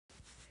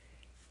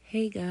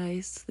Hey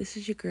guys, this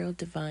is your girl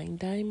Divine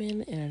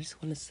Diamond, and I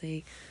just want to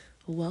say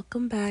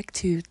welcome back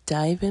to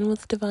Dive In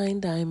with Divine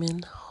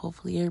Diamond.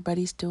 Hopefully,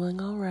 everybody's doing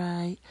all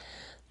right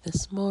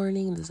this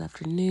morning, this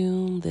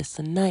afternoon, this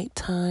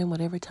nighttime,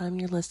 whatever time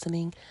you're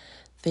listening.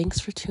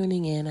 Thanks for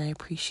tuning in. I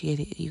appreciate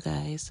it, you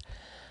guys.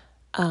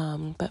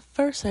 But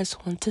first, I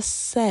just want to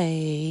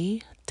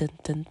say, dun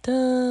dun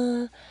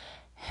dun.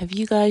 Have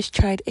you guys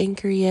tried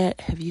Anchor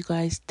yet? Have you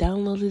guys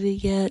downloaded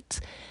it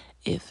yet?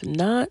 If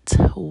not,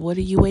 what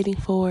are you waiting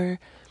for?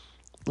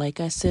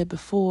 Like I said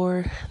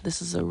before, this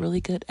is a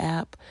really good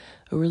app,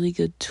 a really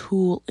good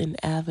tool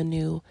and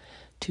avenue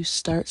to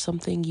start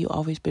something you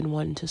always been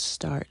wanting to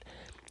start.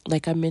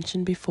 Like I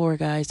mentioned before,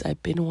 guys,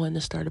 I've been wanting to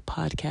start a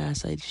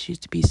podcast. I just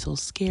used to be so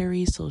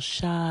scary, so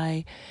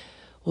shy,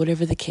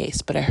 whatever the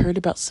case. But I heard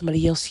about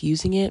somebody else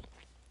using it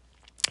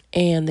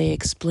and they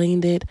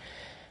explained it.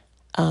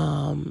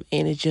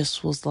 And it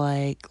just was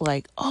like,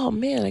 oh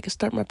man, I can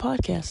start my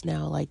podcast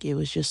now. Like it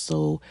was just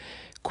so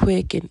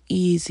quick and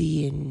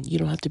easy, and you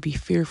don't have to be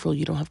fearful.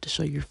 You don't have to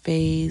show your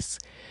face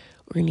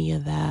or any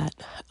of that.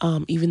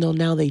 Even though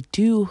now they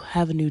do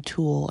have a new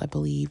tool, I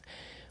believe,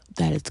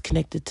 that it's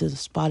connected to the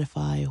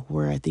Spotify,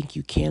 where I think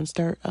you can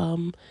start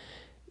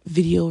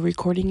video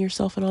recording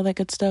yourself and all that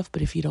good stuff.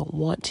 But if you don't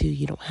want to,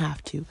 you don't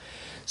have to.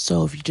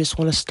 So if you just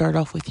want to start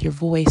off with your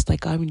voice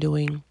like I'm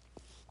doing,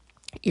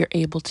 you're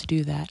able to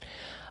do that.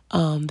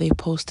 They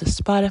post to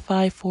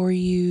Spotify for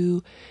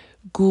you,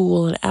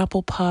 Google and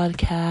Apple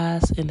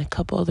Podcasts, and a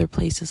couple other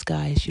places,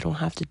 guys. You don't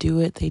have to do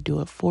it. They do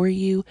it for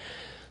you.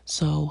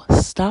 So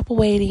stop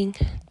waiting.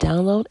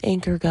 Download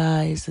Anchor,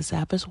 guys. This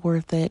app is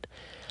worth it.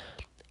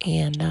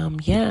 And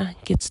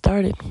get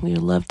started. We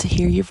would love to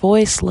hear your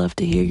voice, love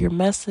to hear your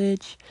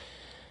message.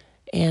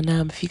 And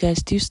if you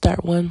guys do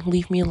start one,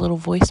 leave me a little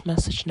voice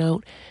message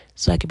note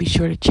so I can be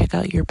sure to check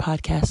out your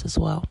podcast as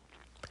well.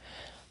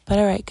 But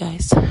all right,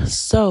 guys.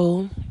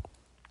 So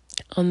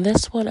on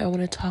this one, I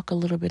want to talk a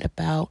little bit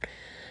about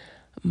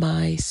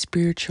my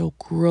spiritual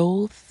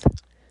growth,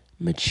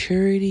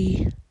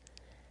 maturity,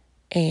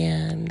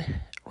 and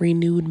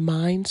renewed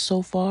mind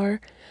so far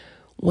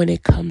when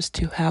it comes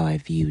to how I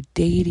view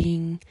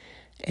dating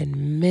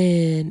and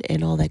men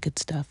and all that good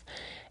stuff.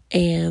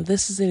 And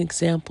this is an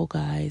example,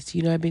 guys.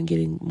 You know, I've been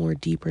getting more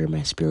deeper in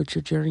my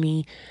spiritual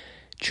journey,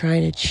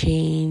 trying to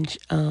change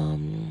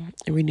and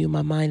renew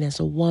my mind as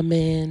a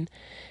woman,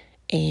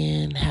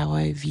 and how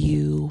I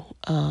view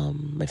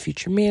my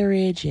future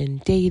marriage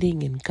and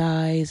dating and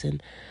guys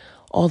and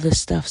all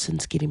this stuff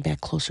since getting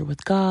back closer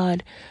with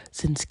God,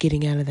 since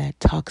getting out of that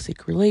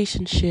toxic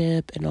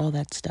relationship and all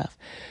that stuff.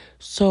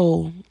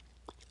 So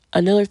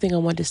another thing I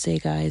want to say,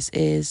 guys,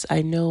 is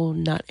I know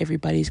not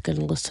everybody's going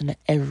to listen to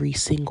every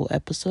single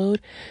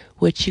episode,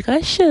 which you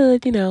guys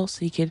should, so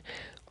you can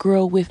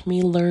grow with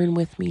me, learn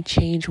with me,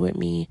 change with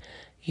me,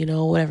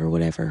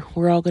 whatever.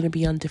 We're all going to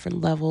be on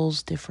different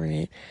levels,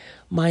 different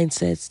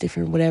mindsets,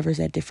 different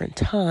whatevers at different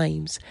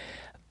times,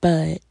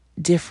 but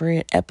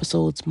different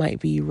episodes might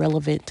be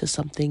relevant to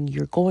something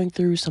you're going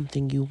through,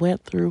 something you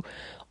went through,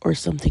 or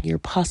something you're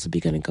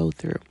possibly going to go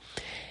through.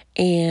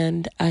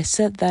 And I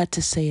said that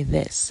to say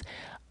this.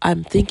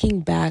 I'm thinking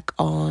back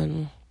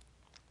on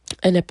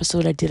an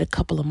episode I did a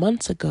couple of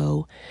months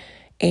ago,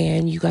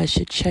 and you guys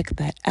should check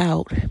that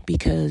out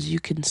because you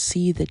can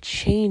see the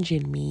change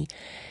in me.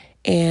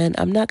 And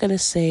I'm not going to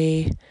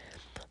say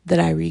that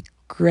I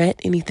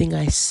regret anything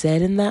I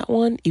said in that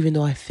one, even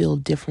though I feel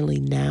differently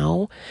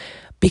now,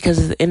 because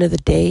at the end of the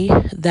day,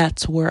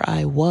 that's where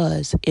I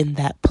was in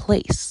that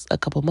place a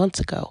couple months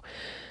ago.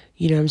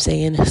 You know what I'm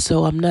saying?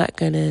 So I'm not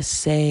going to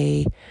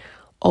say,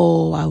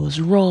 oh, I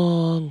was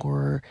wrong,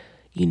 or,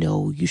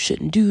 you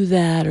shouldn't do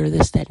that, or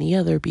this, that, and the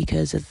other,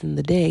 because at the end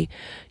of the day,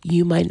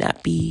 you might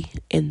not be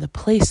in the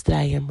place that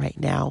I am right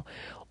now,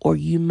 or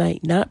you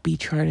might not be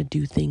trying to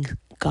do things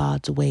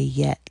God's way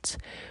yet,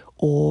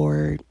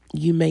 or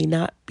you may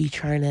not be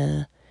trying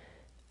to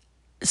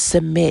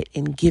submit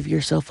and give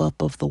yourself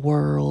up of the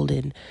world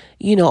and,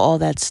 all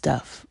that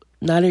stuff.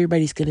 Not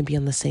everybody's going to be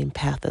on the same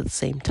path at the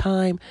same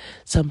time.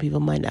 Some people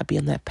might not be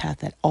on that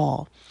path at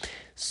all.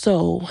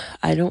 So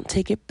I don't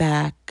take it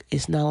back.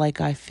 It's not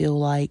like I feel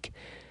like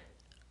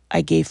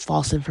I gave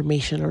false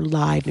information or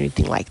lied or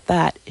anything like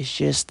that. It's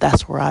just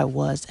that's where I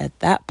was at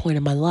that point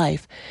in my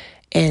life.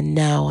 And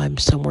now I'm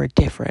somewhere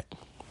different,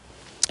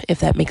 if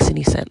that makes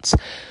any sense.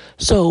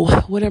 So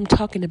what I'm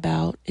talking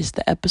about is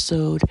the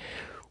episode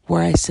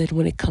where I said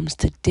when it comes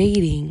to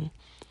dating,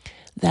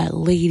 that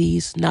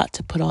ladies, not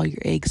to put all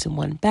your eggs in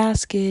one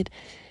basket,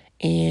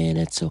 and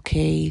it's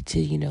okay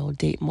to,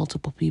 date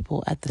multiple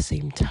people at the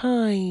same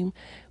time,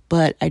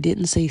 but I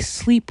didn't say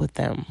sleep with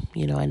them.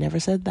 I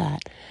never said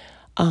that.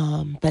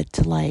 But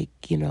to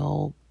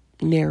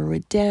narrow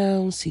it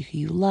down, see who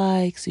you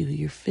like, see who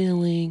you're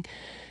feeling,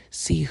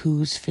 see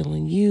who's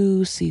feeling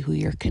you, see who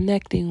you're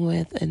connecting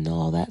with, and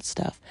all that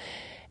stuff.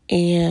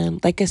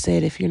 And like I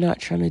said, if you're not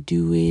trying to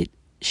do it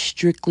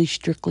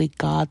strictly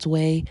God's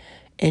way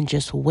and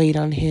just wait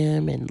on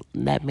him and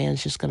that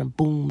man's just going to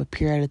boom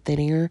appear out of thin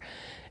air,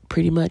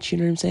 pretty much, you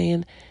know what I'm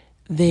saying?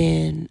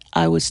 then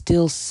I would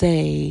still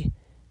say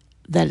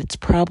that it's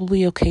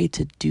probably okay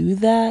to do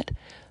that.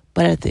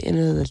 But at the end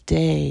of the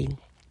day,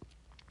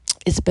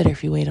 it's better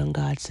if you wait on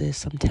God,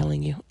 sis. I'm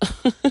telling you.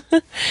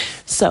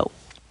 So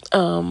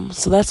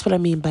that's what I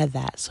mean by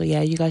that. So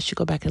yeah, you guys should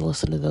go back and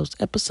listen to those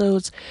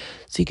episodes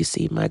so you can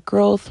see my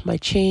growth, my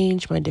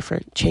change, my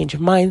different change of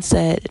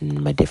mindset,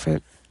 and my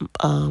different,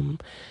 I'm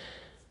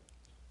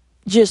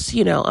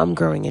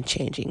growing and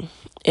changing.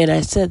 And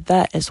I said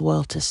that as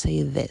well to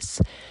say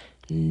this.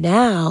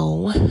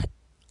 Now,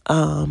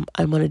 I'm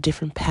on a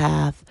different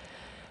path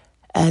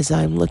as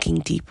I'm looking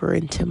deeper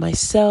into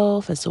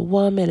myself as a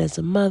woman, as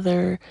a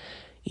mother,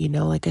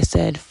 like I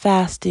said,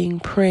 fasting,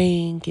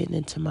 praying, getting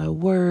into my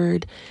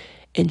word,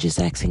 and just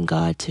asking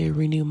God to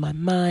renew my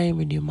mind,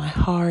 renew my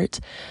heart,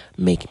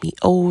 make me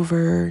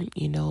over,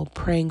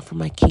 praying for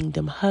my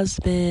kingdom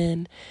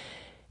husband.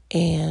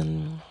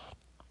 And,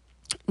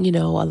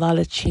 a lot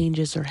of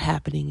changes are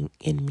happening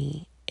in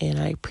me, and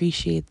I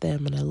appreciate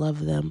them and I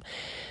love them.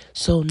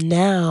 So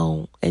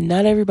now, and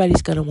not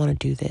everybody's going to want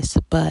to do this,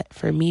 but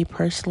for me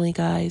personally,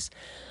 guys,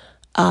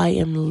 I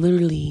am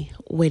literally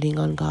waiting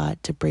on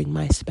God to bring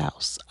my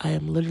spouse. I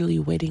am literally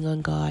waiting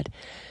on God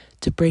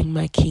to bring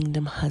my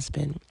kingdom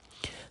husband.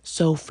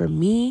 So for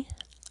me,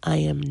 I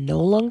am no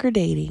longer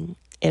dating.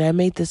 And I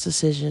made this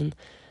decision,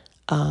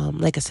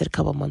 like I said, a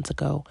couple months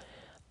ago,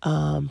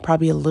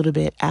 probably a little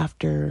bit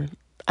after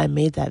I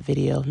made that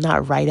video.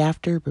 Not right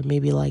after, but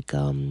maybe like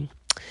a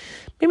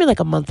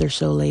month or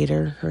so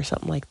later or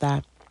something like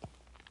that.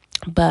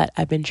 But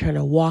I've been trying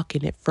to walk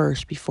in it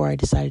first before I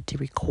decided to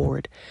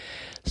record.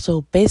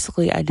 So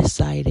basically I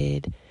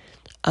decided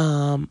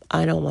I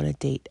don't want to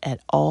date at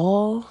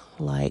all.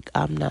 Like,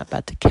 I'm not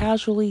about to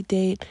casually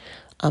date.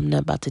 I'm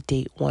not about to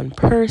date one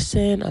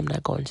person. I'm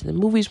not going to the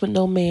movies with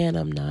no man.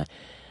 I'm not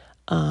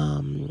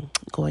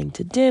going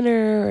to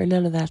dinner or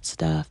none of that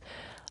stuff.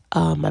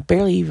 I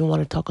barely even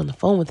want to talk on the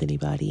phone with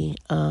anybody.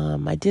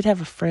 I did have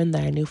a friend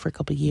that I knew for a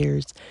couple of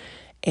years,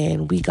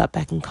 and we got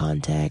back in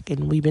contact,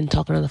 and we've been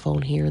talking on the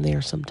phone here and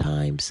there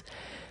sometimes.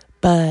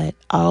 But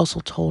I also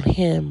told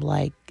him,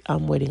 like,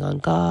 I'm waiting on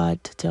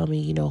God to tell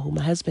me, who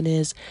my husband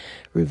is,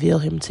 reveal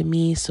him to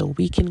me so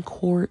we can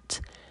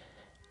court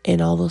and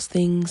all those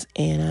things.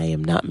 And I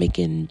am not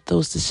making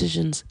those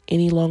decisions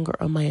any longer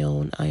on my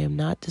own. I am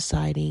not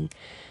deciding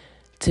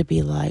to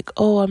be like,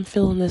 oh, I'm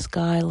feeling this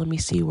guy. Let me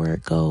see where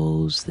it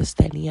goes, this,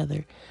 that, and the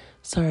other.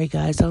 Sorry,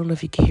 guys. I don't know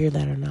if you can hear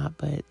that or not,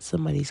 but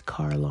somebody's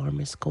car alarm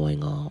is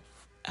going off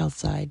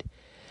outside.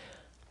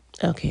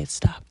 Okay, it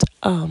stopped.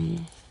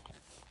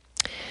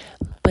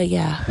 But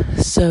yeah,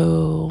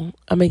 so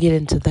I'm going to get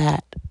into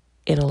that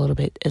in a little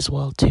bit as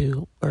well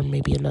too, or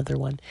maybe another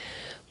one.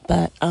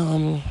 But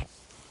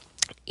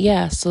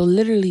yeah, so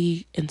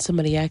literally, and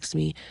somebody asked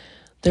me,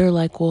 they're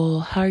like, well,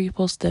 how are you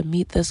supposed to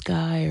meet this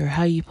guy, or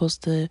how are you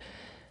supposed to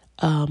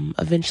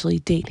eventually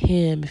date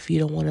him if you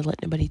don't want to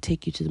let anybody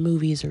take you to the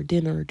movies or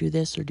dinner or do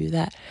this or do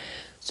that?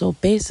 So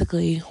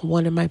basically,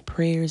 one of my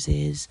prayers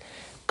is,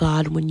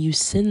 God, when you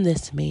send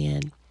this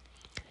man,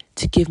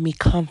 to give me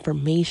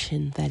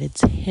confirmation that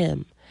it's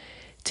him,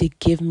 to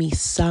give me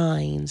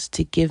signs,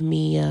 to give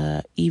me,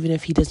 even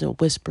if he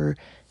doesn't whisper,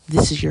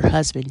 this is your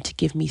husband, to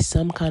give me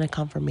some kind of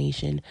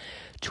confirmation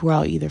to where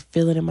I'll either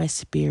feel it in my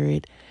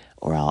spirit,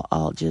 or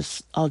I'll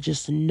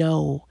just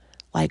know,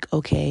 like,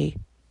 okay,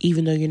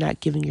 even though you're not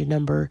giving your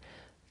number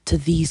to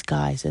these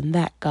guys and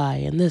that guy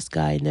and this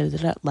guy,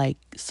 and like,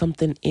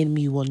 something in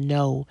me will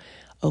know,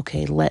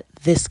 okay, let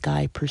this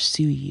guy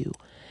pursue you.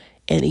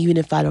 And even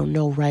if I don't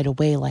know right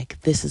away,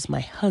 like, this is my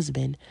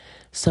husband,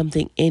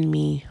 something in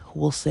me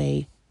will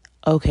say,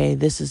 okay,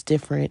 this is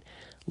different.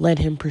 Let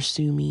him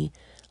pursue me.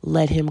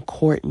 Let him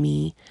court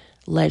me.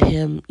 Let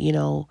him,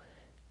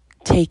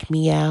 take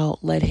me out.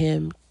 Let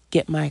him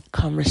get my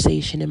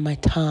conversation and my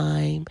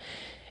time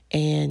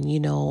and,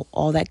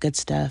 all that good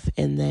stuff.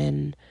 And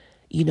then,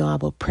 I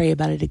will pray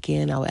about it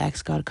again. I will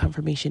ask God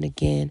confirmation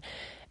again.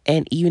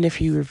 And even if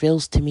he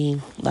reveals to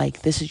me,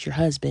 like, this is your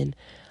husband,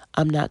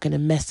 I'm not going to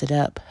mess it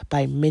up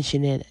by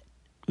mentioning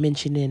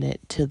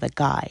it to the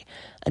guy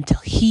until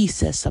he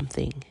says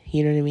something.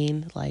 You know what I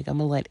mean? Like, I'm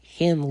going to let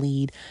him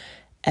lead,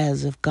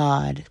 as if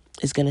God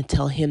is going to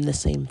tell him the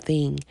same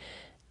thing.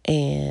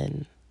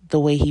 And the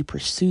way he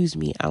pursues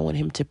me, I want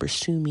him to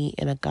pursue me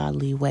in a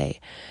godly way.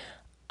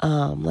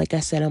 Like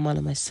I said, I'm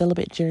on my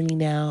celibate journey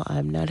now.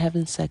 I'm not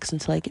having sex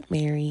until I get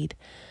married.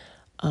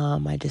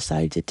 I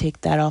decided to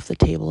take that off the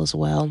table as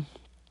well.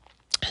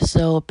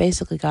 So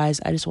basically, guys,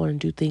 I just want to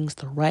do things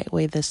the right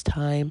way this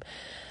time.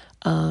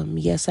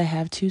 Yes, I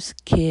have 2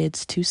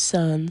 kids, 2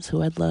 sons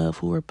who I love,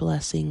 who are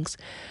blessings,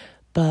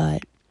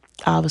 but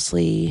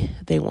obviously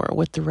they weren't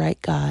with the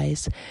right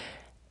guys.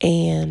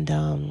 And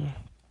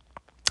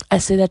I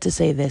say that to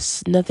say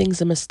this: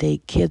 nothing's a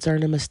mistake. Kids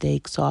aren't a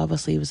mistake. So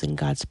obviously it was in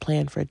God's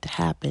plan for it to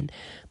happen,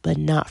 but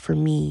not for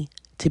me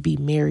to be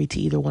married to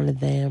either one of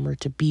them, or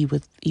to be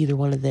with either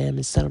one of them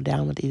and settle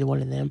down with either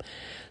one of them.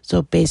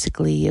 So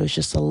basically it was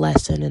just a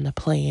lesson and a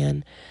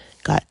plan.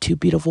 Got 2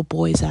 beautiful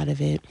boys out of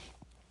it.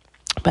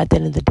 But at the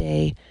end of the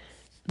day,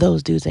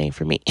 those dudes ain't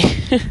for me.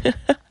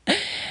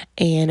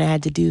 And I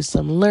had to do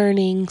some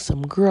learning,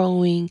 some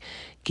growing,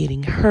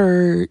 getting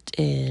hurt,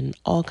 and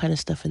all kind of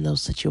stuff in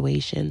those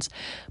situations.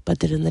 But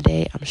at the end of the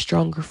day, I'm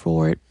stronger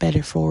for it,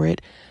 better for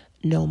it,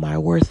 know my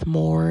worth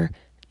more,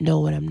 know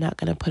what I'm not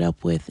going to put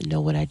up with,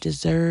 know what I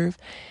deserve.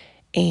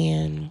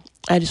 And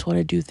I just want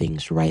to do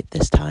things right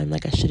this time,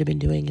 like I should have been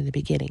doing in the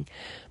beginning.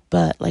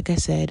 But like I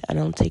said, I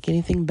don't take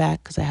anything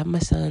back because I have my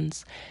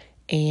sons,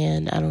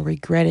 and I don't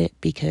regret it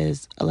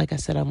because, like I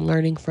said, I'm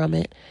learning from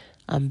it.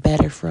 I'm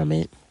better from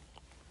it,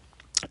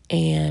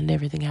 and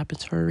everything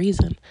happens for a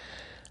reason.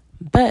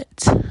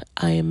 But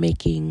I am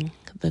making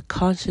the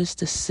conscious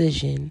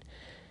decision,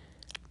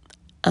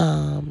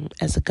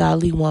 as a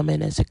godly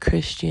woman, as a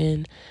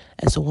Christian,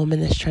 as a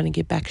woman that's trying to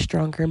get back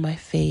stronger in my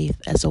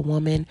faith, as a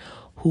woman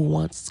who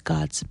wants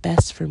God's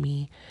best for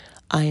me.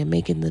 I am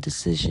making the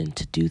decision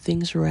to do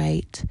things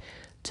right,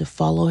 to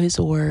follow his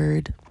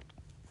word,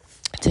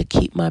 to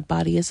keep my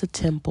body as a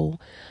temple.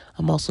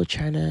 I'm also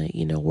trying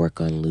to,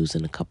 work on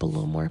losing a couple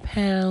little more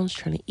pounds,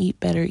 trying to eat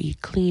better,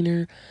 eat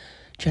cleaner,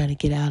 trying to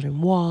get out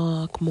and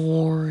walk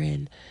more,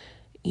 and,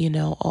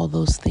 all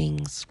those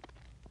things.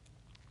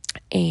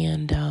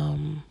 And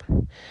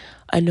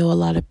I know a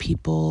lot of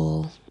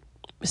people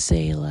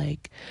say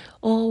like,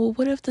 oh, well,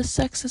 what if the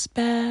sex is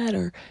bad,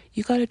 or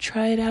you got to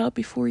try it out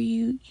before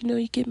you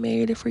get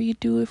married, or before you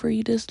do it, before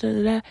you this, da,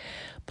 da, da.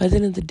 But at the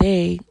end of the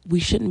day, we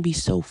shouldn't be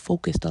so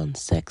focused on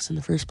sex in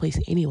the first place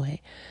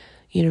anyway.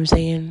 You know what I'm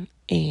saying?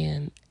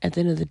 And at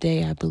the end of the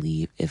day, I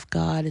believe if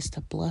God is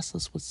to bless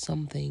us with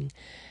something,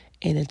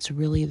 and it's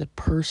really the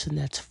person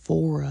that's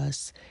for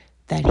us,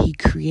 that he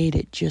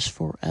created just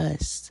for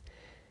us,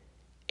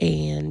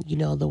 and,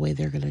 the way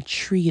they're going to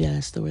treat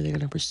us, the way they're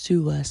going to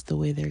pursue us, the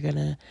way they're going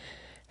to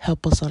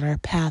help us on our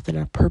path and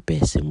our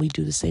purpose, and we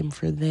do the same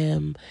for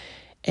them,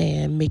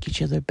 and make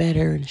each other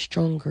better and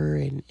stronger,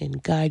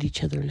 and guide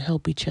each other and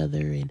help each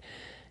other, and,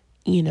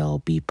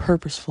 be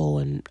purposeful,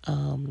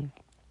 and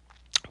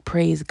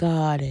praise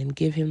God and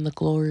give him the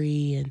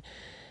glory, and,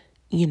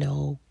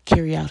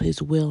 carry out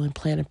his will and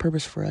plan and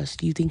purpose for us.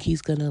 Do you think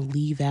he's going to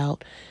leave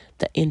out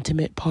the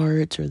intimate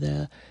parts, or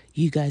the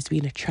you guys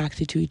being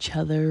attracted to each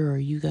other, or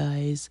you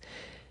guys,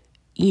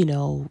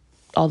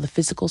 all the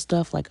physical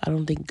stuff? Like, I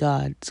don't think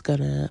God's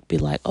gonna be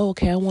like, oh,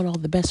 okay, I want all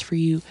the best for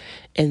you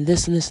in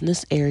this and this and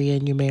this area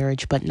in your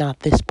marriage, but not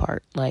this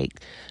part.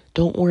 Like,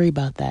 don't worry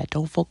about that.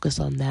 Don't focus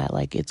on that.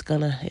 Like, it's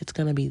gonna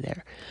be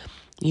there.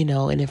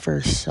 And if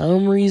for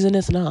some reason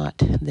it's not,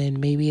 then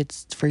maybe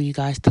it's for you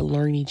guys to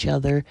learn each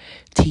other,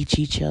 teach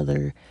each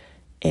other,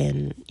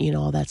 and,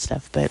 all that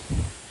stuff. But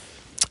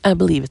I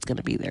believe it's going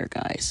to be there,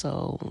 guys.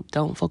 So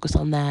don't focus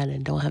on that,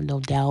 and don't have no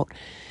doubt,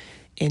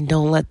 and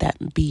don't let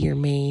that be your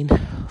main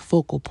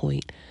focal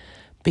point.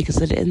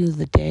 Because at the end of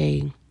the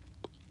day,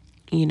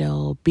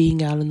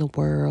 being out in the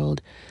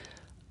world,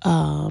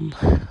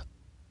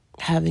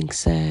 having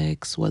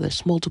sex, whether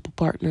it's multiple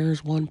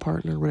partners, one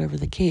partner, whatever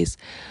the case,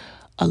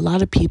 a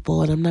lot of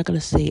people, and I'm not going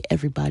to say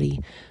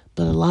everybody,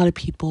 but a lot of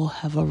people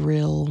have a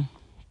real,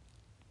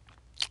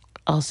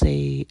 I'll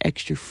say,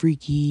 extra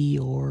freaky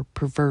or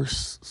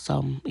perverse,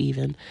 some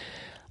even,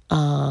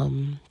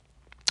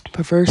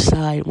 perverse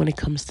side when it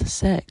comes to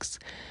sex.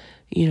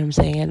 You know what I'm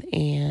saying?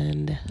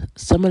 And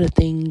some of the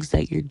things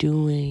that you're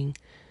doing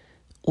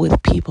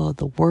with people of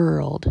the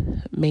world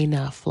may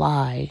not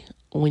fly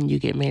when you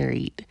get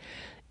married.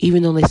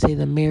 Even though they say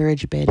the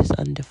marriage bed is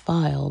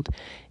undefiled,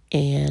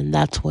 and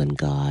that's when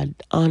God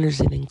honors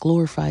it and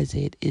glorifies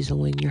it, is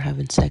when you're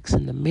having sex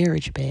in the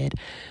marriage bed.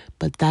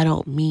 But that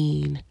don't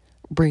mean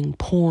bring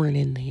porn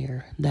in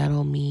there. That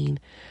don't mean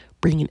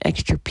bringing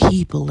extra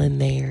people in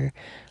there,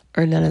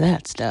 or none of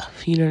that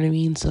stuff. You know what I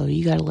mean? So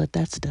you got to let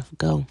that stuff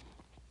go.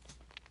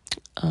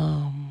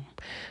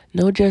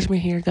 No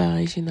judgment here,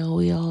 guys.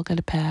 We all got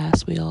to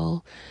pass. We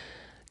all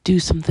do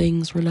some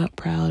things we're not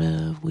proud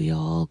of. We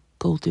all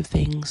go through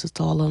things. It's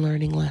all a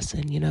learning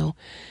lesson,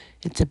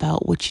 It's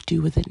about what you do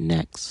with it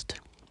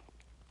next.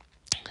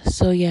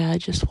 So yeah, I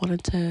just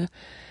wanted to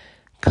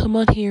come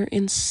on here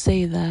and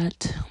say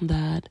that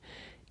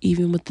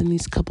even within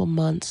these couple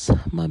months,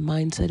 my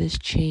mindset has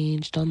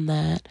changed on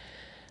that.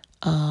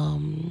 I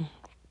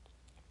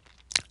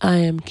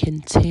am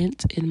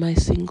content in my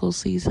single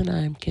season.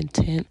 I am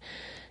content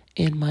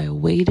in my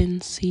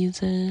waiting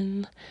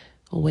season,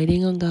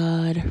 waiting on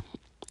God,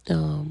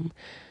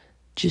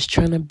 just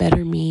trying to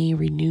better me,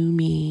 renew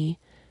me,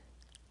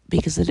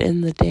 because at the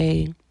end of the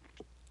day,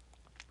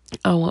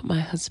 I want my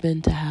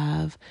husband to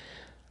have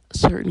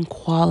certain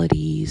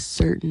qualities,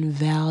 certain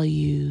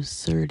values,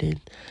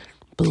 certain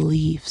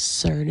beliefs,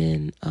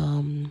 certain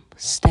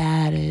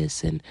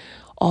status, and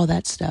all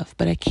that stuff.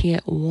 But I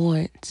can't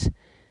want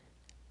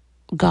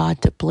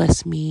God to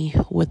bless me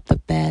with the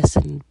best,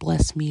 and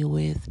bless me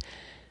with,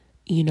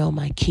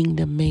 my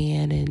kingdom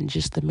man, and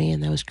just the man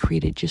that was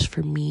created just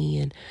for me,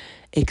 and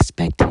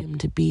expect him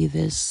to be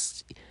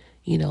this,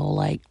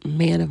 like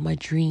man of my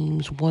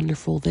dreams,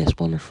 wonderful this,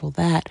 wonderful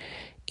that.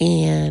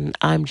 And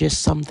I'm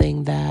just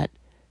something that,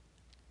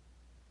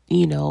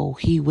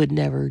 he would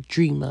never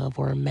dream of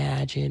or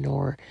imagine,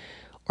 or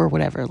or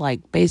whatever.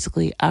 Like,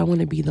 basically, I want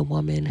to be the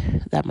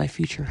woman that my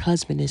future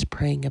husband is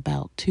praying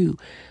about too.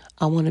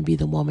 I want to be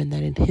the woman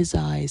that in his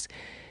eyes,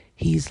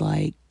 he's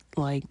like,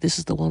 this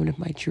is the woman of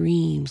my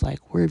dreams. Like,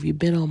 where have you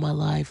been all my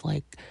life?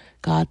 Like,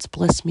 God's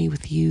blessed me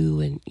with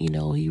you. And,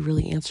 he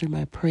really answered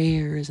my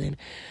prayers. And,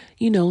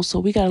 so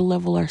we got to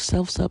level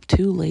ourselves up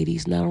too,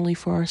 ladies, not only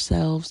for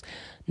ourselves,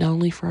 not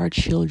only for our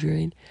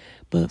children,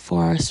 but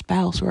for our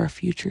spouse or our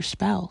future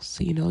spouse.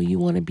 You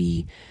want to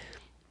be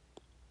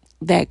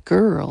that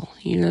girl,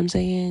 you know what I'm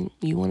saying?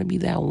 You want to be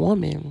that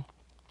woman,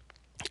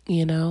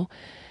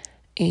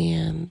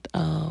 and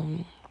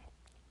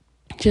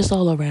just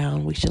all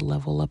around, we should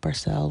level up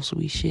ourselves.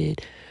 We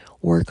should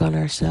work on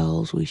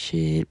ourselves. We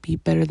should be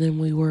better than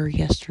we were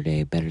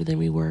yesterday, better than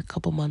we were a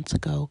couple months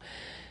ago,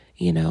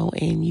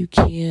 and you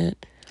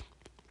can't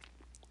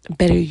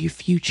better your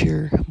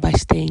future by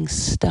staying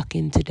stuck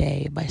in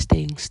today, by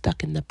staying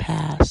stuck in the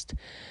past,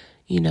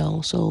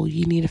 so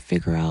you need to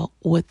figure out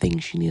what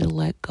things you need to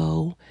let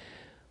go,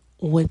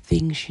 what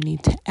things you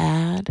need to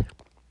add.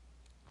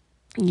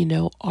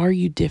 Are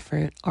you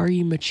different? Are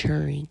you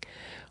maturing?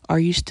 Are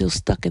you still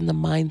stuck in the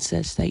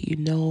mindsets that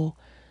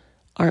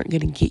aren't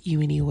going to get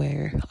you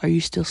anywhere? Are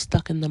you still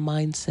stuck in the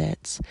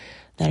mindsets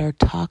that are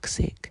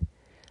toxic?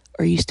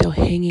 Are you still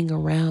hanging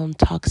around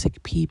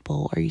toxic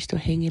people? Are you still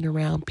hanging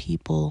around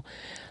people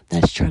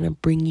that's trying to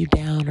bring you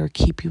down or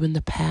keep you in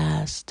the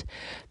past,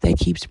 that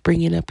keeps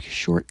bringing up your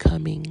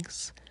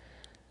shortcomings?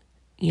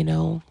 You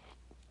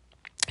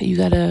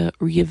got to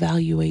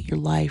reevaluate your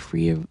life,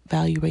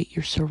 reevaluate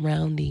your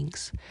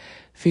surroundings,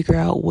 figure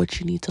out what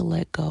you need to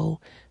let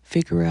go,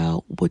 figure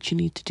out what you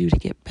need to do to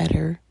get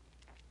better.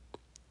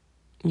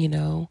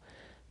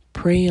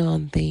 Pray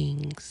on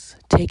things,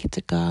 take it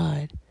to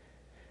God.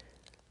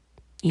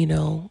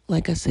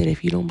 Like I said,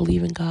 if you don't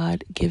believe in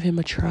God, give him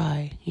a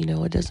try.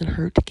 It doesn't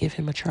hurt to give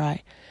him a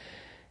try.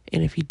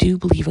 And if you do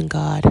believe in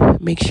God,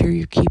 make sure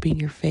you're keeping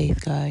your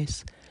faith,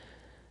 guys.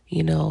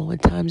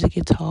 At times it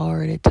gets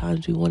hard. At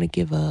times we want to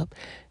give up.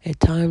 At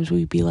times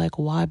we be like,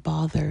 why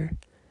bother?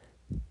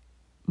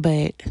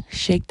 But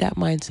shake that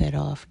mindset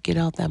off. Get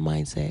out that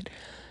mindset.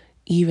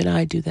 Even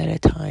I do that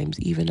at times.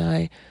 Even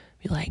I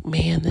be like,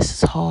 man, this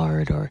is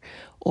hard.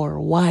 Or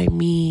why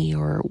me?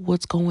 Or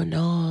what's going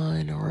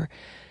on? Or,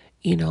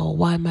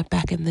 why am I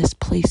back in this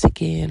place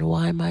again?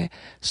 Why am I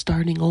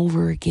starting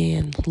over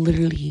again?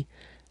 Literally,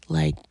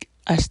 like,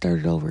 I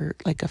started over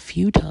like a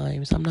few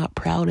times. I'm not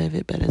proud of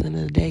it, but at the end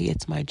of the day,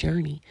 it's my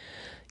journey.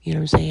 You know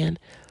what I'm saying?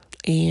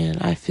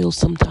 And I feel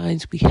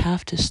sometimes we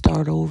have to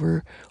start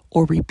over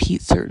or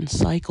repeat certain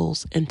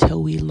cycles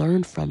until we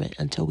learn from it,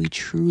 until we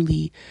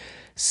truly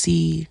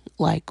see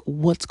like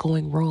what's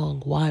going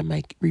wrong. Why am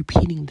I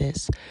repeating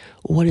this?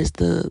 What is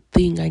the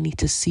thing I need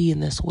to see in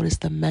this? What is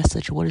the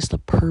message? What is the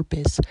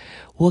purpose?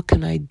 What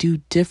can I do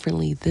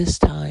differently this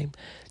time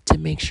to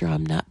make sure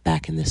I'm not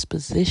back in this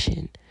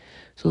position?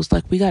 So it's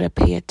like we got to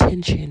pay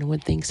attention when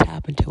things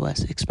happen to us,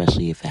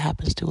 especially if it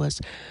happens to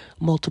us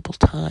multiple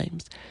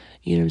times.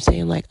 You know what I'm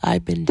saying? Like,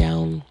 I've been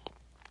down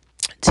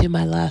to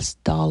my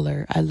last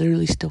dollar. I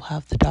literally still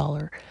have the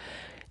dollar.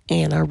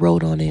 And I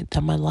wrote on it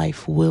that my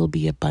life will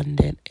be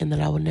abundant and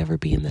that I will never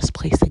be in this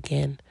place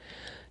again.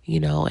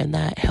 And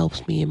that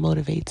helps me and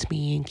motivates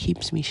me and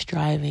keeps me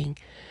striving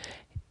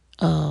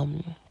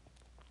to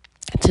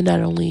not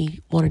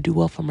only want to do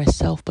well for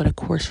myself, but of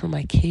course for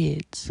my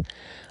kids.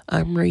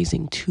 I'm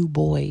raising 2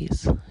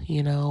 boys,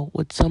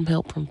 with some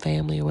help from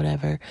family or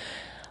whatever.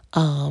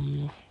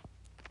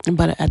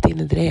 But at the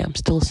end of the day, I'm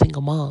still a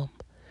single mom.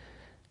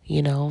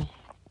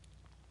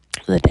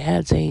 The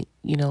dads ain't,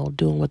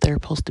 doing what they're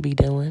supposed to be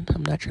doing.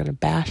 I'm not trying to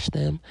bash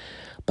them.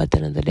 But at the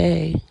end of the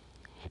day,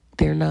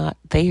 they're not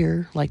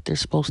there like they're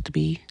supposed to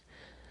be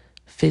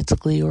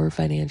physically or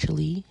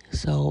financially.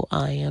 So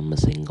I am a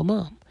single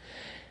mom.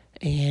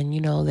 And,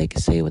 they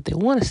can say what they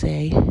want to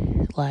say.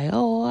 Like,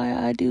 oh,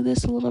 I do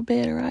this a little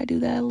bit or I do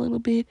that a little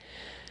bit.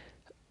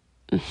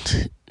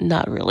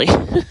 Not really.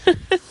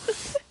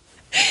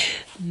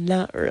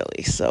 Not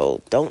really.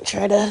 So don't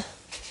try to...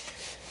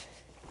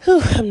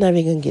 I'm not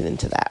even going to get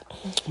into that.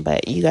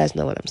 But you guys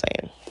know what I'm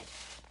saying.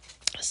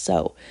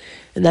 So,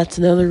 and that's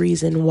another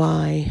reason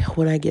why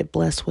when I get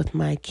blessed with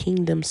my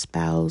kingdom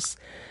spouse,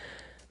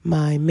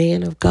 my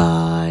man of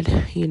God,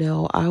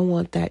 I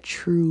want that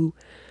true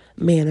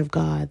man of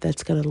God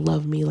that's going to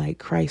love me like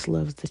Christ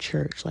loves the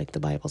church, like the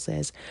Bible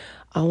says.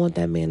 I want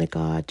that man of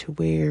God to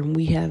where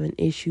we having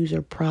issues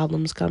or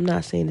problems. I'm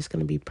not saying it's going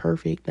to be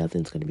perfect.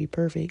 Nothing's going to be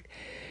perfect.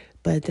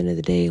 But at the end of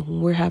the day,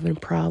 when we're having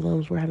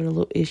problems, we're having a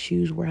little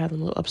issues, we're having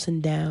little ups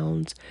and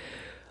downs,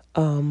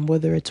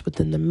 whether it's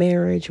within the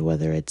marriage,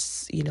 whether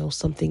it's,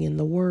 something in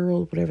the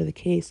world, whatever the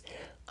case,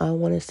 I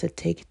want us to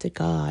take it to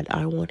God.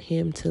 I want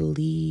him to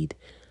lead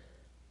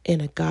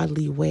in a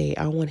godly way.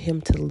 I want him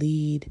to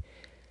lead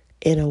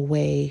in a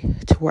way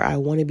to where I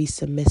want to be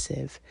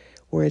submissive,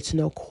 where it's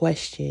no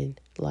question,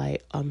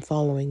 like, I'm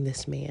following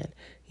this man,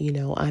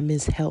 I'm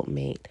his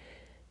helpmate,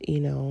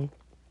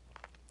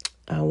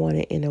 I want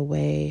it in a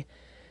way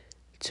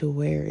to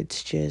where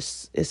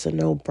it's a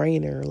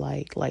no-brainer.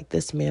 Like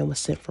this man was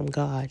sent from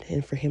God,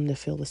 and for him to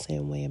feel the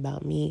same way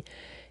about me,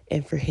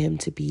 and for him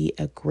to be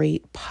a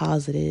great,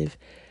 positive,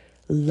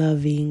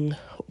 loving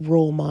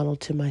role model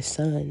to my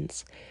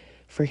sons,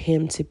 for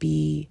him to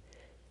be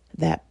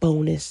that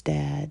bonus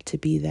dad, to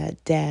be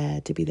that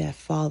dad, to be that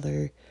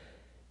father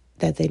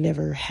that they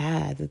never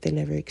had, that they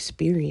never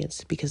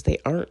experienced, because they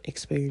aren't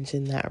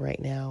experiencing that right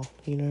now.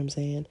 You know what I'm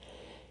saying?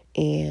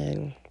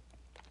 And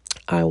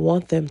I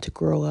want them to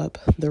grow up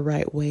the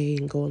right way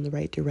and go in the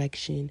right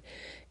direction.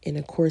 And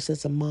of course,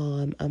 as a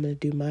mom, I'm going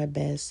to do my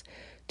best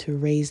to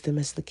raise them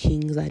as the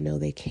kings I know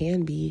they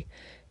can be.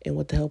 And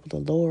with the help of the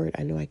Lord,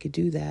 I know I could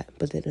do that.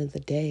 But at the end of the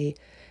day,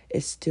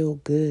 it's still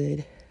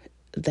good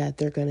that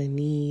they're going to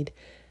need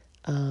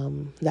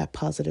that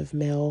positive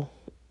male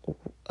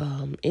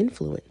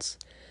influence,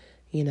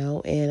 you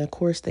know. And of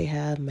course, they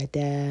have my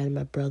dad,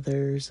 my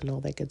brothers, and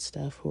all that good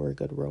stuff who are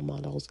good role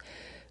models.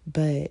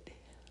 But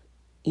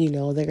you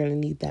know, they're going to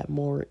need that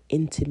more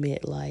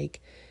intimate,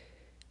 like,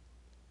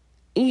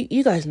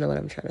 you guys know what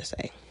I'm trying to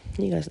say.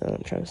 You guys know what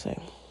I'm trying to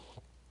say.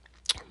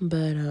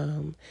 But,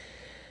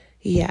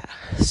 yeah.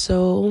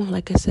 So,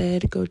 like I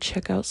said, go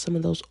check out some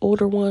of those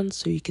older ones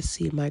so you can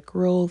see my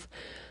growth,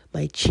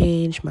 my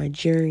change, my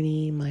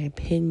journey, my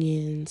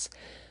opinions,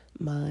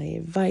 my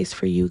advice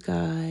for you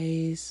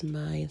guys,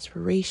 my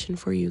inspiration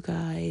for you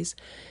guys.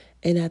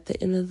 And at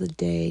the end of the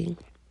day,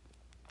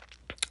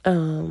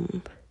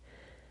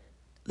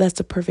 that's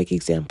a perfect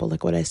example.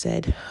 Like what I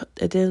said,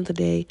 at the end of the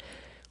day,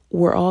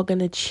 we're all going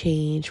to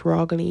change. We're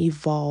all going to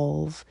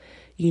evolve,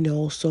 you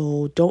know,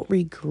 so don't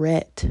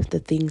regret the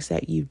things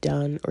that you've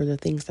done or the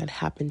things that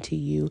happened to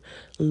you.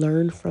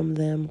 Learn from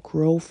them,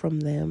 grow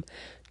from them.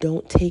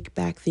 Don't take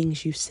back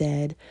things you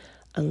said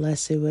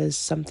unless it was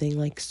something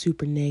like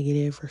super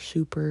negative or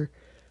super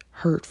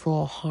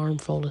hurtful,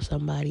 harmful to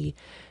somebody.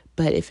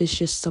 But if it's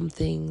just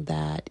something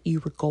that you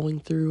were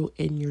going through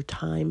in your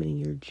time and in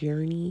your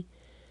journey,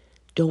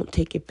 don't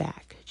take it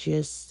back.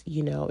 Just,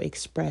 you know,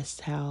 express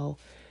how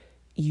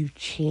you've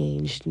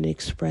changed and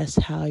express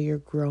how you're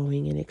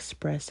growing and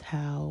express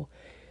how,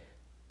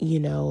 you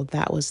know,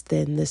 that was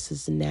then, this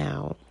is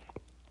now.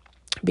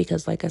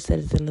 Because like I said,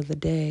 at the end of the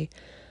day,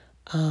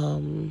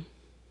 I'm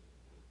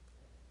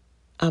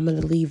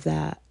going to leave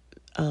that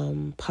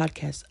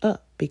podcast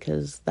up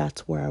because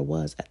that's where I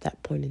was at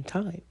that point in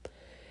time.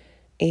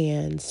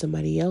 And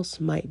somebody else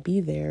might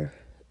be there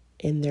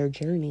in their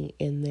journey,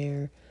 in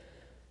their,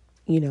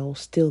 you know,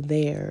 still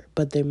there,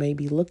 but they may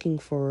be looking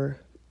for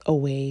a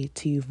way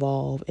to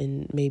evolve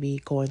and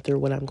maybe going through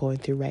what I'm going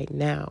through right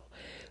now.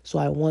 So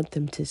I want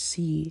them to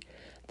see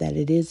that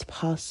it is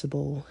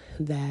possible,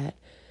 that,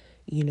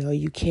 you know,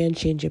 you can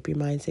change up your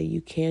mindset.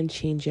 You can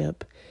change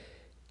up,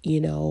 you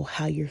know,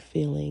 how you're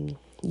feeling.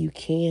 You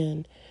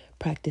can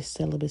practice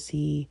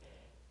celibacy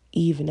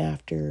even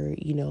after,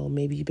 you know,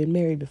 maybe you've been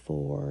married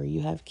before, or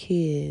you have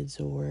kids,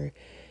 or,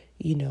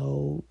 you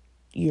know,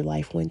 your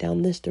life went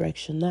down this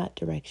direction, that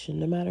direction.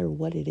 No matter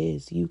what it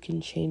is, you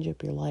can change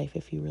up your life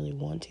if you really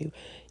want to.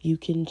 You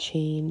can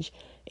change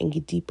and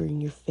get deeper in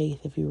your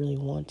faith if you really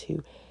want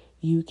to.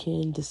 You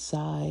can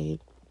decide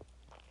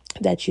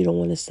that you don't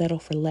want to settle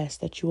for less,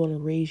 that you want to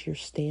raise your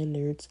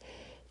standards,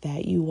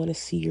 that you want to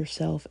see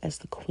yourself as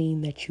the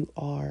queen that you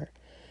are.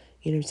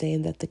 You know what I'm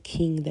saying? That the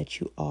king that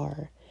you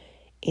are.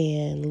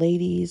 And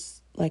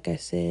ladies, like I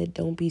said,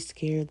 don't be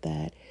scared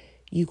that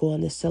you go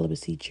on this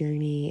celibacy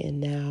journey and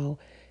now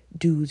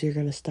dudes are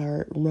going to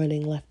start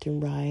running left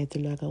and right.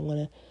 They're not going to want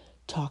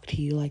to talk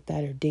to you like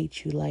that or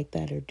date you like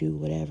that or do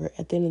whatever.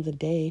 At the end of the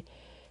day,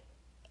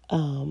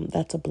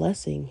 that's a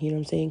blessing, you know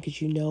what I'm saying?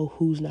 Because you know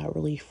who's not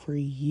really for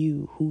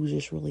you, who's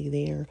just really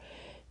there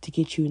to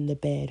get you in the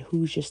bed,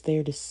 who's just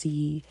there to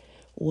see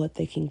what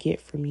they can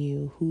get from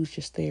you, who's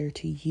just there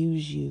to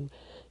use you.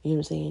 You know what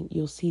I'm saying?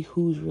 You'll see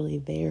who's really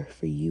there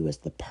for you as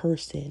the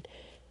person,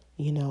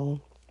 you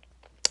know,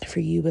 for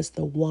you as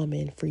the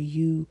woman, for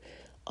you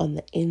on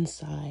the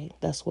inside.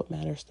 That's what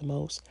matters the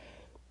most,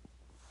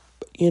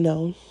 you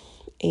know?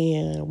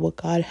 And what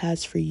God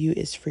has for you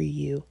is for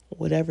you.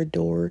 Whatever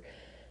door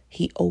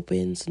he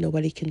opens,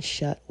 nobody can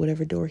shut.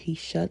 Whatever door he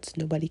shuts,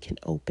 nobody can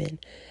open,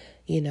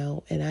 you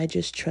know? And I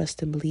just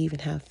trust and believe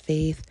and have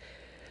faith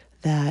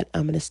that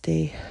I'm going to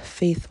stay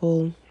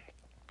faithful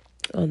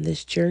on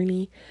this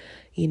journey.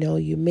 You know,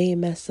 you may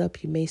mess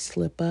up, you may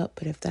slip up,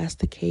 but if that's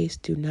the case,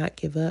 do not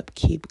give up.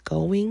 Keep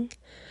going.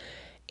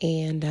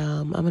 And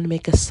I'm going to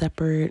make a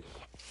separate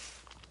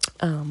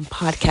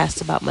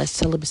podcast about my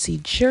celibacy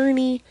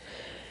journey.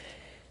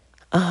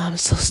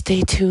 So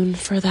stay tuned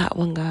for that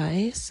one,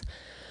 guys.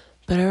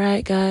 But all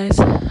right, guys,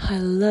 I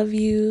love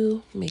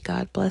you. May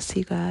God bless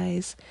you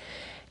guys.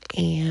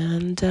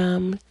 And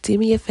do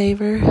me a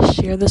favor,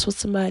 share this with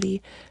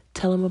somebody.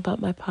 Tell them about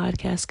my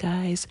podcast,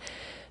 guys.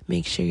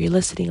 Make sure you're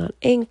listening on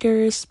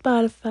Anchor,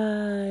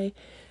 Spotify,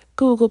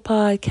 Google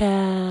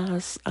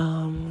Podcasts,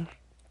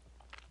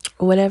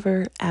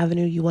 whatever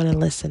avenue you want to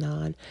listen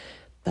on.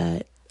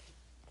 But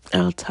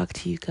I'll talk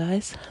to you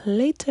guys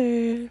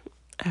later.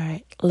 All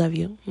right. Love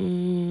you.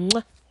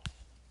 Mwah.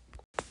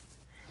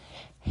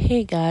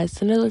 Hey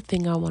guys, another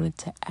thing I wanted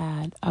to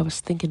add, I was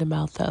thinking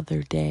about the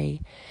other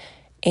day,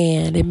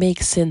 and it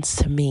makes sense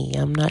to me.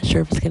 I'm not sure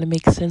if it's going to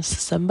make sense to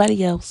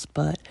somebody else,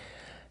 but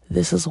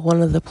this is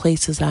one of the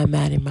places I'm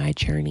at in my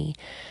journey.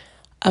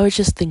 I was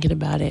just thinking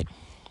about it.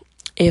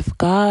 If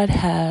God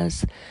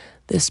has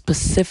this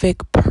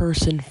specific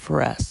person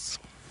for us,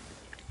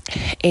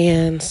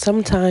 and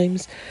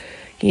sometimes,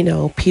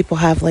 people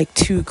have like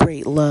two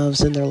great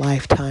loves in their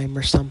lifetime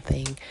or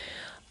something,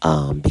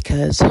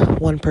 because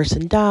one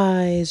person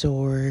dies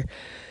or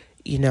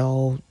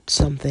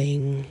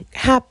something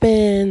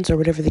happens or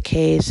whatever the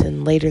case,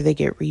 and later they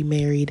get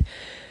remarried,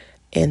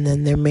 and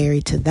then they're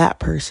married to that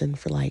person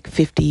for like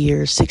 50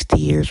 years, 60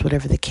 years,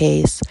 whatever the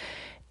case.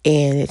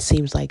 And it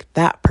seems like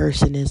that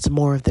person is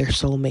more of their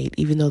soulmate,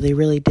 even though they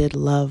really did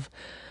love,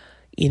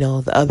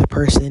 the other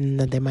person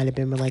that they might have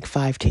been with like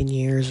 5, 10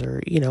 years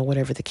or,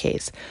 whatever the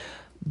case.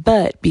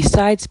 But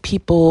besides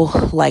people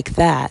like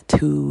that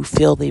who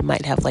feel they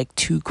might have like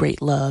two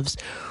great loves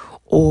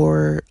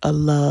or a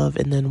love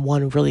and then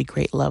one really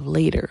great love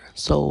later.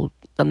 So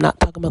I'm not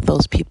talking about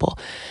those people.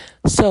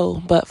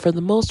 But for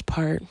the most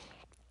part,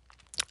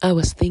 I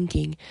was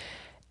thinking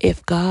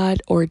if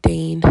God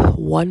ordained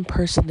one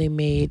person they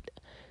made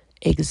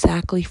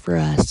exactly for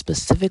us,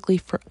 specifically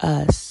for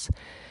us.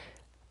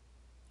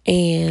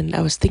 And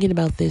I was thinking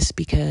about this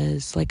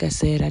because, like I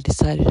said, I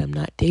decided I'm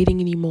not dating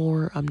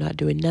anymore. I'm not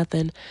doing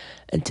nothing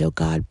until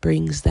God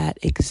brings that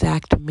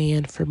exact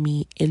man for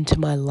me into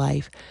my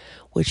life,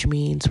 which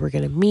means we're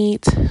going to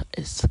meet.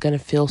 It's going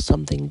to feel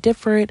something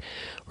different.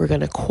 We're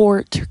going to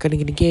court. We're going to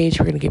get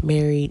engaged. We're going to get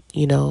married,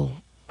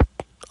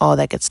 all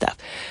that good stuff.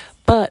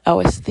 But I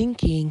was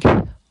thinking,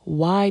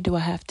 why do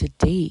I have to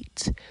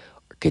date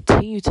or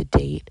continue to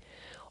date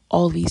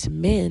all these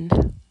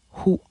men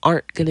who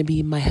aren't going to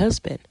be my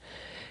husband?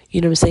 You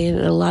know what I'm saying?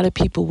 And a lot of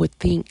people would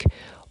think,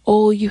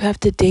 oh, you have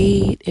to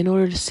date in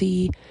order to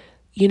see,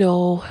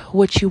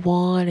 what you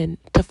want and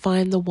to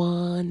find the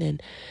one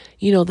and,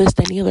 this, that,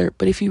 and the other.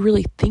 But if you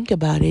really think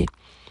about it,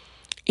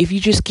 if you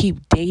just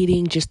keep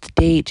dating just to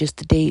date, just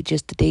to date,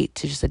 just to date,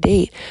 to just to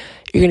date,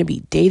 you're going to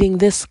be dating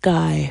this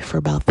guy for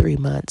about 3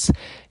 months,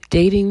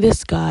 dating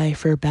this guy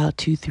for about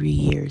 2, 3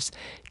 years,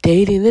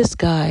 dating this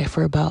guy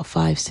for about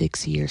 5,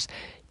 6 years,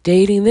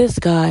 dating this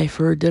guy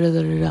for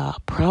da-da-da-da-da,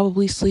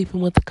 probably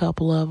sleeping with a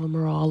couple of them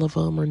or all of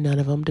them or none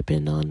of them,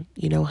 depending on,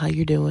 how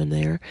you're doing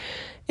there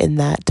in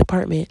that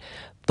department.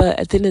 But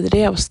at the end of the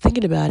day, I was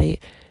thinking about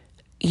it,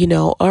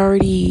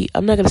 already,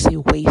 I'm not going to say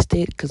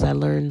wasted because I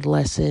learned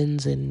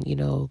lessons and,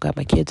 got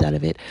my kids out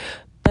of it.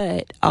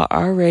 But I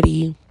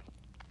already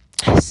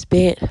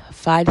spent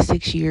 5 to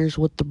 6 years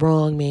with the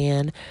wrong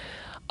man.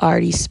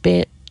 Already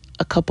spent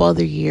a couple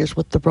other years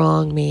with the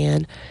wrong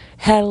man.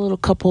 Had a little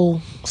couple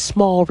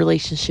small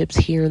relationships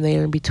here and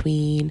there in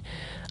between.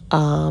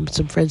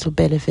 Some friends with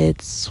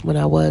benefits when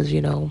I was,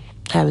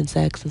 having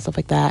sex and stuff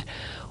like that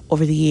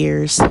over the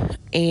years.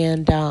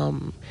 And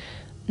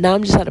now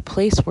I'm just at a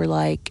place where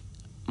like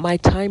my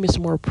time is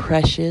more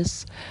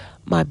precious.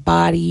 My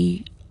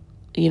body,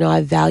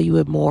 I value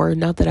it more.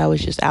 Not that I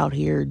was just out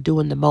here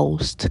doing the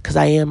most, because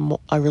I am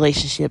a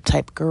relationship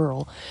type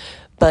girl.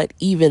 But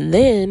even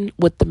then,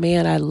 with the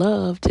man I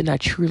loved and I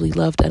truly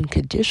loved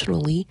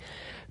unconditionally,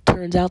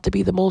 turns out to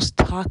be the most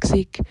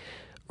toxic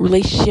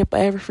relationship I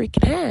ever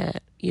freaking had.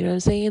 You know what I'm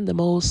saying? The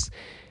most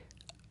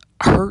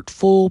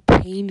hurtful,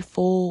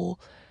 painful,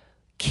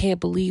 can't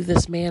believe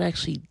this man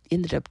actually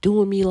ended up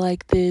doing me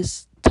like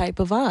this type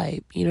of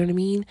vibe. You know what I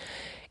mean?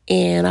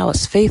 And I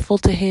was faithful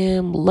to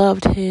him,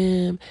 loved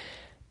him,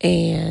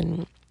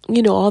 and,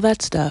 all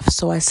that stuff.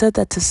 So I said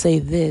that to say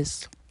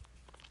this.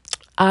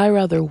 I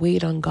rather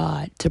wait on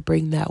God to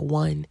bring that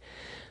one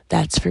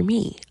that's for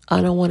me.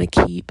 I don't want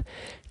to keep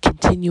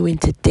continuing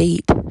to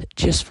date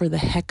just for the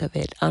heck of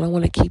it. I don't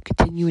want to keep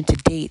continuing to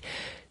date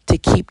to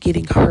keep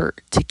getting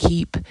hurt, to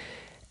keep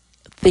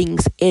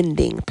things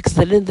ending. Because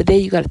at the end of the day,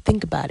 you got to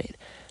think about it.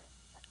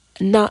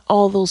 Not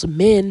all those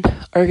men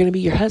are going to be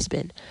your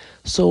husband.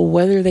 So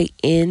whether they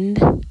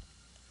end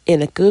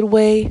in a good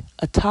way,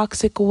 a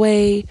toxic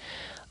way,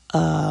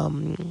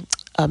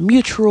 a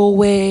mutual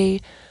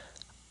way,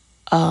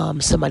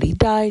 somebody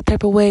died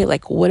type of way,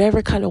 like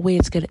whatever kind of way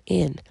it's going to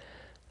end,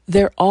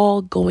 they're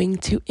all going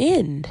to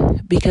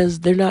end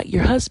because they're not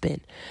your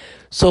husband.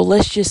 So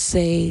let's just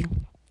say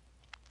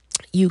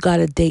you got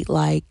to date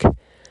like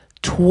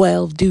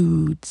 12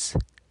 dudes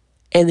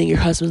and then your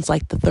husband's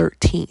like the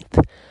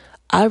 13th.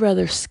 I'd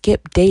rather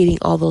skip dating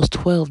all those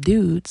 12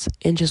 dudes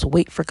and just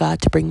wait for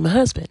God to bring my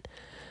husband.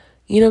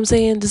 You know what I'm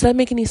saying? Does that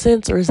make any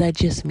sense, or is that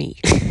just me?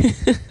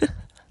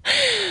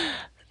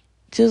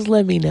 Just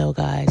let me know,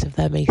 guys, if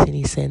that makes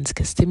any sense,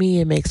 because to me,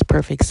 it makes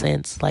perfect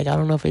sense. Like, I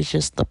don't know if it's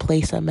just the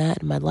place I'm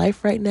at in my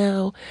life right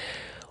now,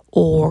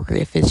 or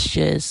if it's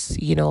just,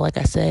 like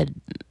I said,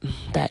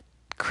 that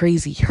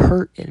crazy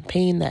hurt and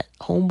pain that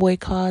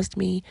homeboy caused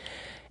me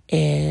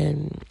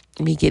and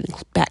me getting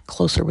back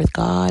closer with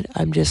God.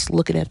 I'm just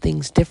looking at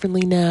things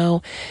differently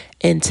now.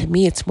 And to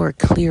me, it's more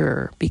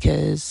clearer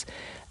because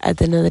At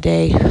the end of the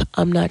day,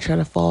 I'm not trying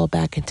to fall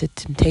back into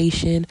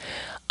temptation.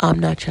 I'm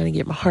not trying to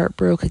get my heart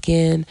broke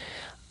again.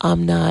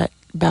 I'm not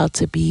about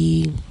to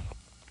be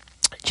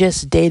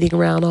just dating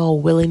around all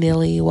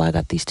willy-nilly while I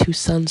got these 2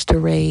 sons to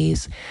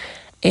raise.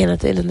 And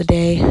at the end of the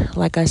day,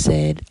 like I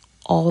said,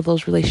 all of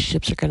those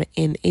relationships are going to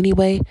end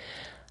anyway,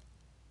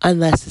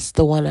 unless it's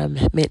the one I'm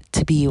meant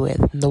to be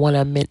with, the one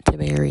I'm meant to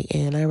marry.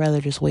 And I'd rather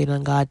just wait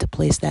on God to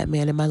place that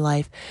man in my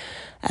life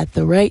at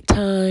the right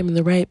time, in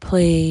the right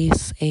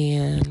place,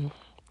 and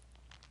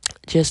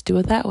just do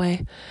it that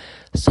way.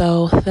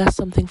 So that's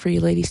something for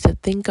you ladies to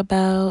think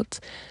about.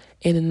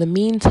 And in the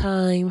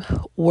meantime,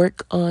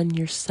 work on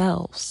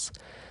yourselves.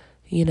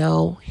 You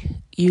know,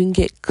 you can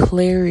get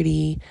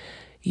clarity,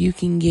 you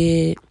can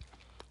get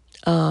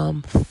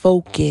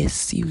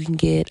focus, you can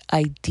get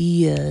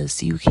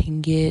ideas, you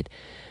can get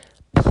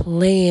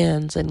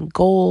plans and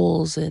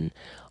goals and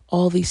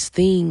all these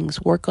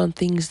things. Work on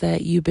things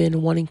that you've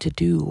been wanting to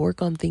do.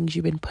 Work on things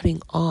you've been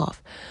putting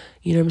off.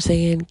 You know what I'm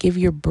saying? Give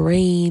your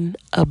brain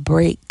a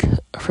break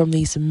from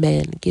these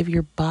men. Give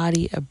your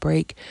body a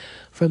break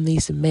from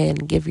these men.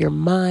 Give your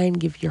mind,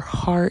 give your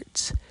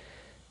heart,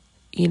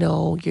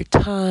 your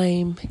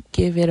time,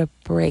 give it a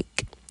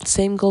break.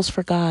 Same goes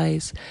for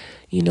guys.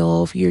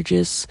 If you're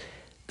just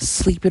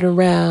sleeping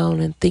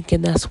around and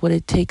thinking that's what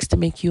it takes to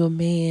make you a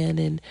man,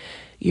 and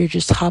you're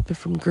just hopping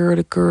from girl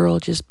to girl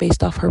just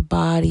based off her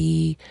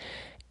body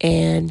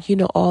and,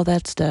 all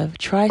that stuff.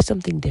 Try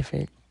something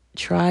different.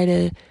 Try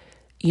to,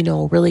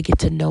 really get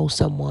to know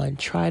someone.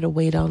 Try to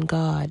wait on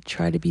God.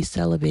 Try to be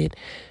celibate.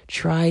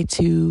 Try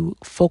to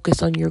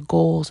focus on your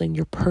goals and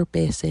your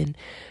purpose and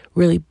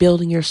really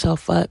building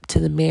yourself up to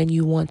the man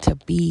you want to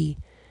be.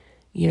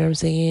 You know what I'm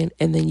saying?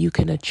 And then you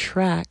can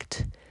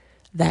attract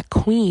that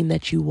queen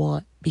that you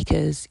want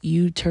because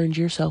you turned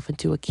yourself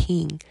into a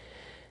king.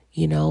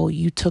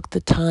 You took the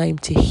time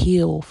to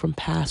heal from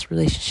past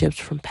relationships,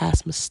 from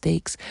past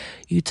mistakes.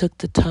 You took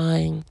the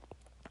time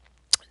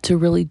to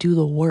really do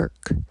the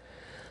work.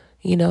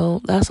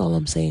 That's all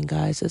I'm saying,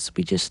 guys, is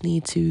we just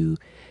need to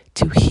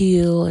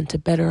heal and to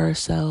better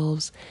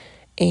ourselves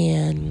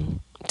and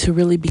to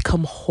really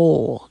become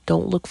whole.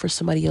 Don't look for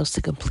somebody else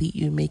to complete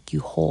you and make you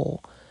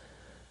whole.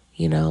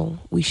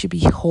 We should be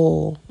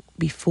whole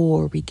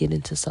before we get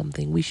into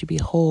something. We should be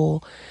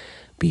whole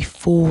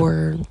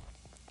before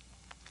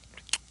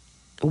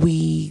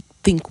we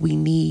think we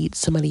need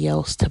somebody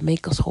else to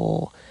make us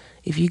whole.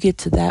 If you get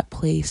to that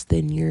place,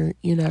 then you're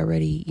not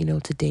ready,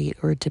 to date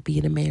or to be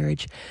in a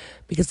marriage,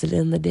 because at the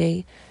end of the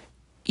day,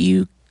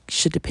 you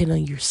should depend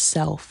on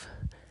yourself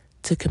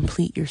to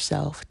complete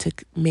yourself, to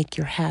make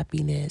your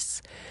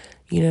happiness.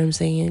 You know what I'm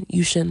saying?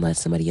 You shouldn't let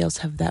somebody else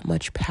have that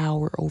much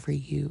power over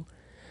you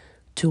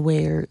to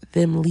where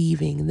them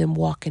leaving, them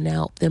walking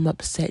out, them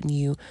upsetting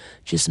you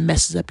just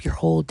messes up your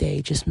whole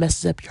day, just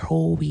messes up your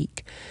whole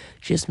week,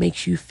 just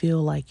makes you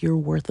feel like you're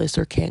worthless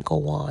or can't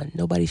go on.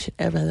 Nobody should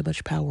ever have that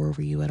much power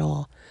over you at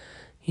all.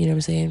 You know what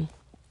I'm saying?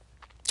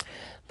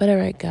 But all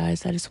right,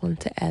 guys, I just wanted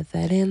to add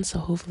that in, so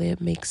hopefully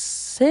it makes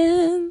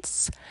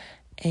sense.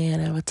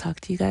 And I will talk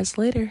to you guys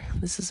later.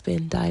 This has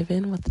been Dive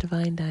In with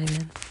Divine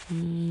Diamond.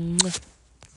 Mwah.